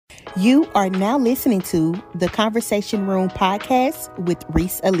You are now listening to the Conversation Room podcast with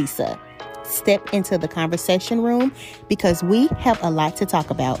Reese Elisa. Step into the conversation room because we have a lot to talk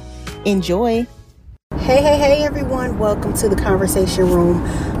about. Enjoy. Hey, everyone. Welcome to the Conversation Room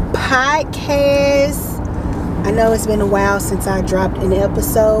podcast. I know it's been a while since I dropped an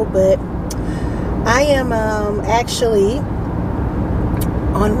episode, but I am actually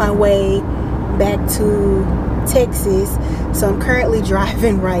on my way back to Texas. So I'm currently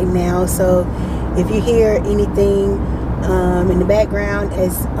driving right now. So if you hear anything in the background,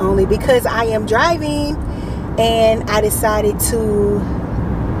 it's only because I am driving and I decided to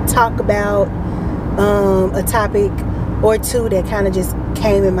talk about a topic or two that kind of just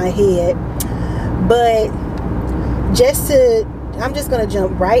came in my head. But I'm just going to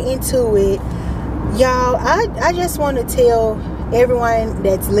jump right into it. Y'all, I just want to tell everyone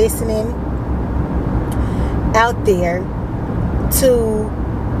that's listening out there to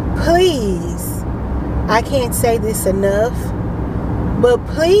please, I can't say this enough, but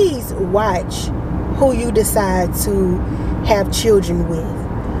please watch who you decide to have children with.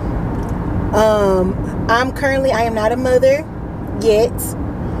 I am not a mother yet.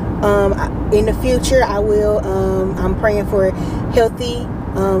 In the future, I will. I'm praying for healthy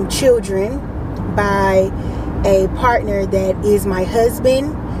children by a partner that is my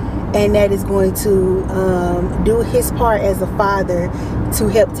husband, and that is going to do his part as a father to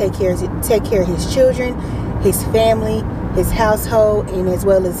help take care of his children, his family, his household, and as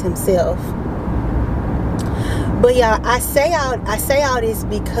well as himself. But yeah, I say all this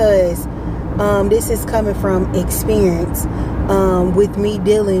because this is coming from experience with me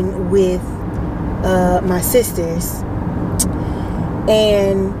dealing with my sisters,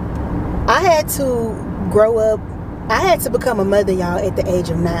 and I had to grow up. I had to become a mother, y'all, at the age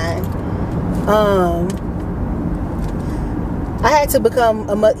of 9. I had to become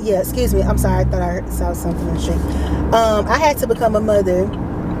a mother. Yeah, excuse me. I'm sorry. I thought I saw something on the street. I had to become a mother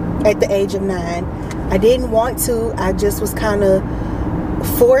at the age of 9. I didn't want to. I just was kind of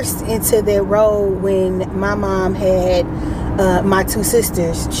forced into that role when my mom had my two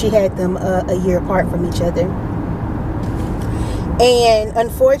sisters. She had them a year apart from each other. And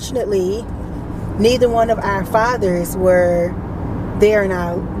unfortunately, neither one of our fathers were there in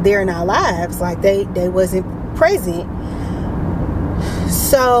our lives. Like they wasn't present.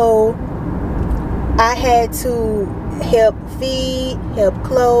 So I had to help feed, help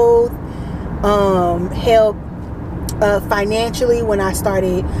clothe, help financially when I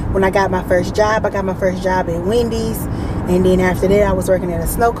got my first job. I got my first job at Wendy's, and then after that I was working at a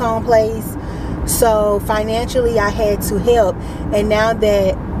snow cone place. So financially I had to help. And now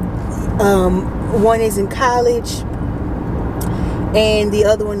that one is in college and the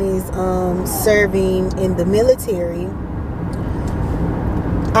other one is serving in the military,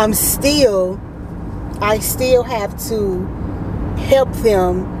 I still have to help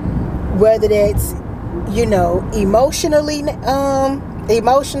them, whether that's,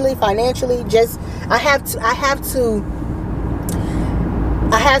 emotionally, financially. Just I have to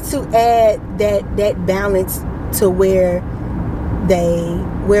add that balance to where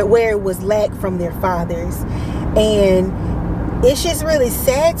it was lacked from their fathers. And it's just really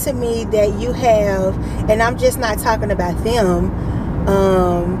sad to me that you have, and I'm just not talking about them,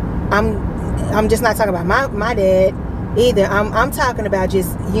 I'm just not talking about my dad either. I'm talking about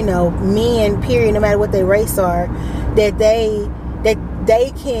just, men, period, no matter what their race are, that they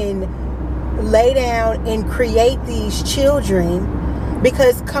can lay down and create these children.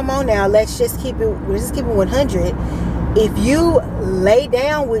 Because come on now, let's just keep it 100. If you lay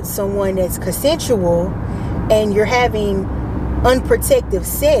down with someone that's consensual and you're having unprotected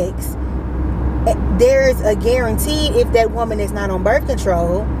sex, there's a guarantee, if that woman is not on birth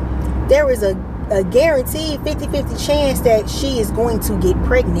control, there is a guaranteed 50-50 chance that she is going to get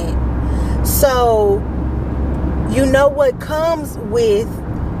pregnant. So you know what comes with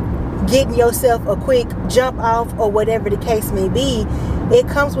getting yourself a quick jump off or whatever the case may be. It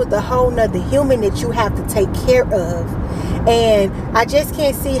comes with a whole nother human that you have to take care of. And I just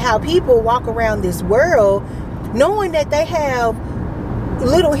can't see how people walk around this world knowing that they have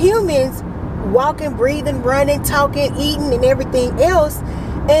little humans walking, breathing, running, talking, eating, and everything else,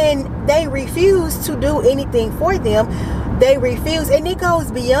 and they refuse to do anything for them. They refuse, and it goes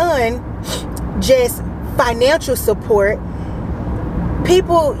beyond just financial support.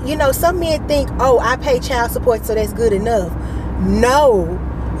 People, some men think, oh, I pay child support, so that's good enough. No,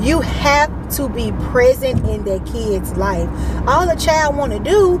 you have to be present in that kid's life. All a child want to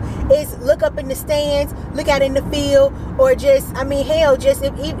do is look up in the stands, look out in the field, or just, just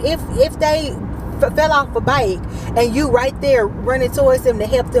if they fell off a bike, and you right there running towards them to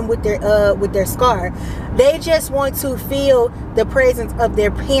help them with their scar. They just want to feel the presence of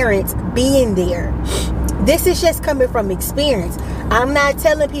their parents being there. This is just coming from experience. I'm not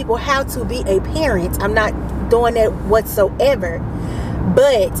telling people how to be a parent. I'm not doing that whatsoever.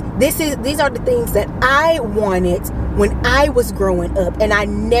 But these are the things that I wanted when I was growing up, and I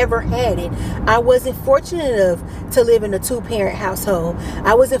never had it. I wasn't fortunate enough to live in a 2-parent household.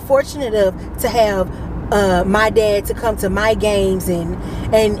 I wasn't fortunate enough to have my dad to come to my games and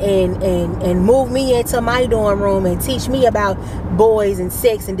move me into my dorm room and teach me about boys and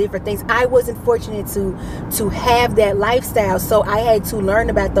sex and different things. I wasn't fortunate to have that lifestyle, so I had to learn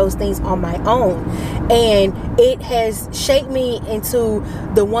about those things on my own, and it has shaped me into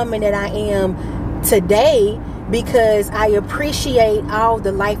the woman that I am today, because I appreciate all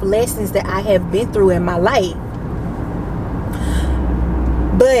the life lessons that I have been through in my life.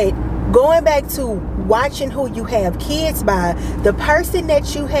 But going back to watching who you have kids by, the person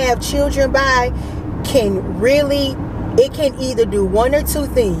that you have children by it can either do one or two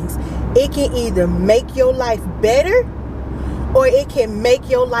things. It can either make your life better, or it can make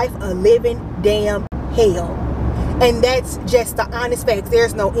your life a living damn hell. And that's just the honest facts.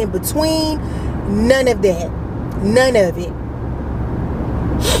 There's no in between. None of that. None of it.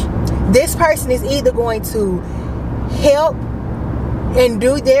 This person is either going to help and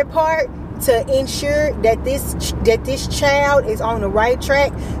do their part to ensure that this child is on the right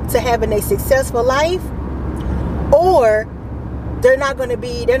track to having a successful life, or they're just not going to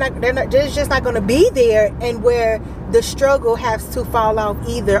be there, and where the struggle has to fall off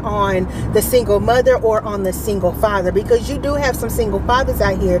either on the single mother or on the single father, because you do have some single fathers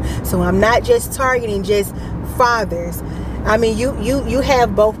out here. So I'm not just targeting just fathers. I mean, you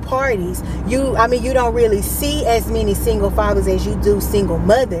have both parties. You don't really see as many single fathers as you do single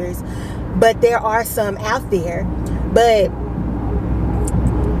mothers, but there are some out there. But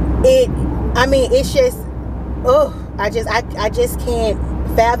it's just, I just can't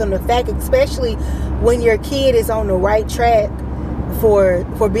fathom the fact, especially when your kid is on the right track for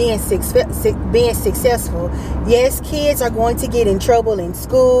being successful. Yes, kids are going to get in trouble in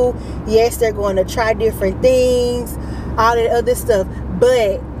school. Yes, they're going to try different things, all that other stuff.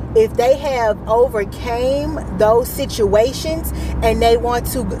 But if they have overcame those situations and they want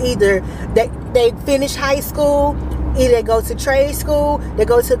to either they finish high school, either they go to trade school, they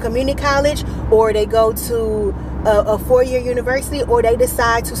go to community college, or they go to a 4-year university, or they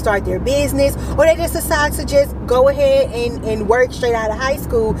decide to start their business, or they just decide to just go ahead and work straight out of high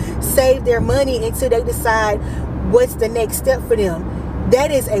school, save their money until they decide what's the next step for them. That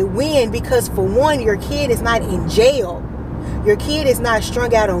is a win, because for one, your kid is not in jail. Your kid is not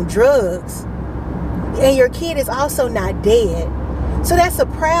strung out on drugs. And your kid is also not dead. So that's a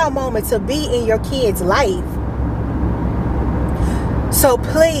proud moment to be in your kid's life. So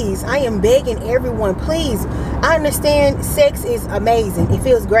please, I am begging everyone, please. I understand sex is amazing. It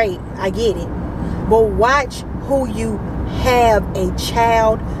feels great. I get it. But watch who you have a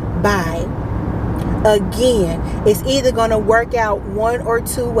child by. Again, it's either going to work out one or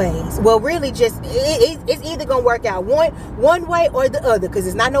two ways. Well, really, just it's either going to work out one way or the other, because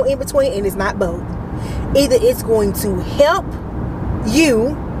it's not no in between, and it's not both. Either it's going to help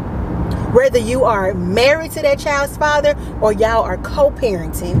you, whether you are married to that child's father or y'all are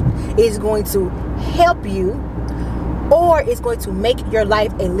co-parenting, it's going to help you, or it's going to make your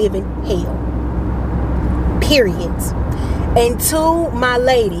life a living hell. Period. And to my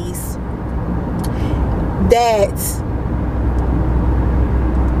ladies that's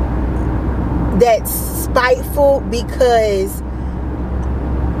spiteful because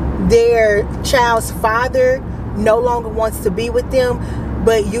their child's father no longer wants to be with them,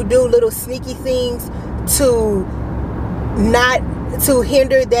 but you do little sneaky things to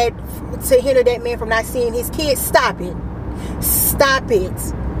hinder that man from not seeing his kids. Stop it.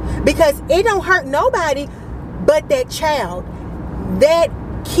 Because it don't hurt nobody but that child. That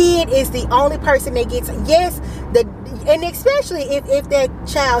kid is the only person that gets, and especially if that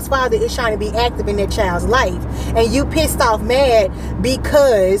child's father is trying to be active in that child's life, and you pissed off mad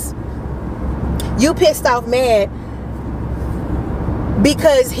because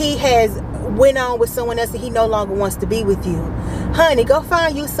he has went on with someone else and he no longer wants to be with you. Honey, go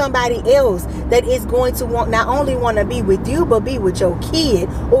find you somebody else that is going to not only want to be with you, but be with your kid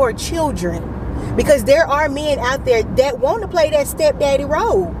or children. Because there are men out there that want to play that stepdaddy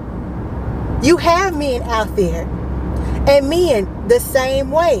role. You have men out there. And men the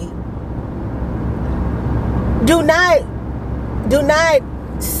same way. Do not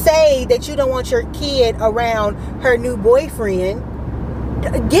say that you don't want your kid around her new boyfriend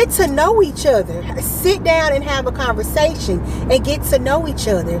Get to know each other. Sit down and have a conversation and get to know each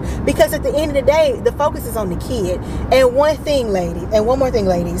other. Because at the end of the day, the focus is on the kid. And one more thing,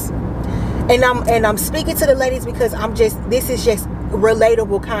 ladies. And I'm speaking to the ladies because this is just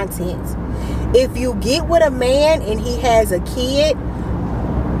relatable content. If you get with a man and he has a kid,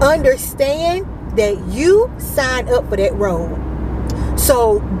 understand that you signed up for that role.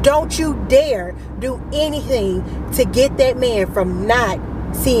 So don't you dare do anything to get that man from not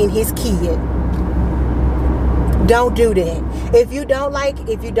seeing his kid. Don't do that. If you don't like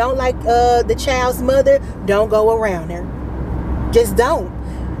the child's mother, don't go around her. Just don't.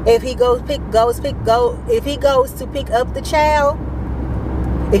 If he goes to pick up the child,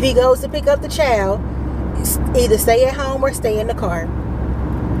 either stay at home or stay in the car.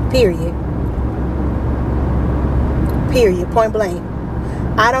 Period. Point blank.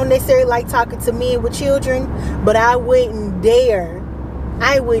 I don't necessarily like talking to men with children, but I would not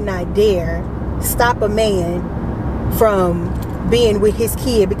dare stop a man from being with his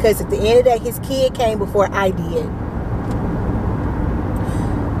kid, because at the end of the day, his kid came before I did.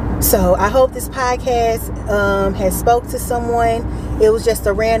 So I hope this podcast has spoke to someone. It was just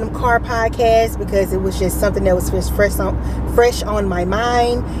a random car podcast because it was just something that was just fresh on my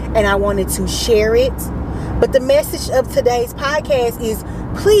mind, and I wanted to share it. But the message of today's podcast is,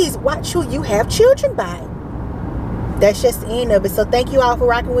 please watch who you have children by. That's just the end of it. So thank you all for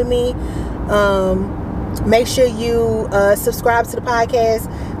rocking with me. Make sure you subscribe to the podcast.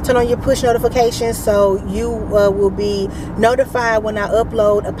 Turn on your push notifications so you will be notified when I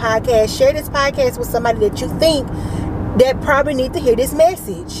upload a podcast. Share this podcast with somebody that you think that probably need to hear this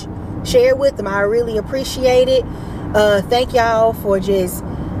message. Share it with them. I really appreciate it. Thank y'all for just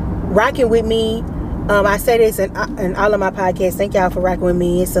rocking with me. I say this in all of my podcasts. Thank y'all for rocking with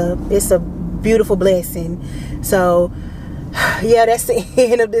me. It's a beautiful blessing. So, yeah, that's the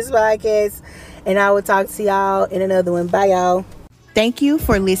end of this podcast. And I will talk to y'all in another one. Bye, y'all. Thank you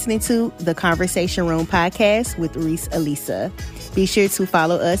for listening to the Conversation Room podcast with Reese Elisa. Be sure to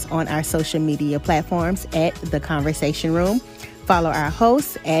follow us on our social media platforms at The Conversation Room. Follow our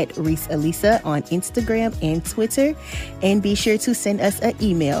host at Reese Elisa on Instagram and Twitter. And be sure to send us an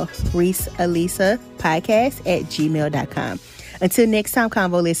email, reeseelisapodcast@gmail.com. Until next time,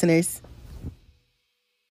 Convo listeners.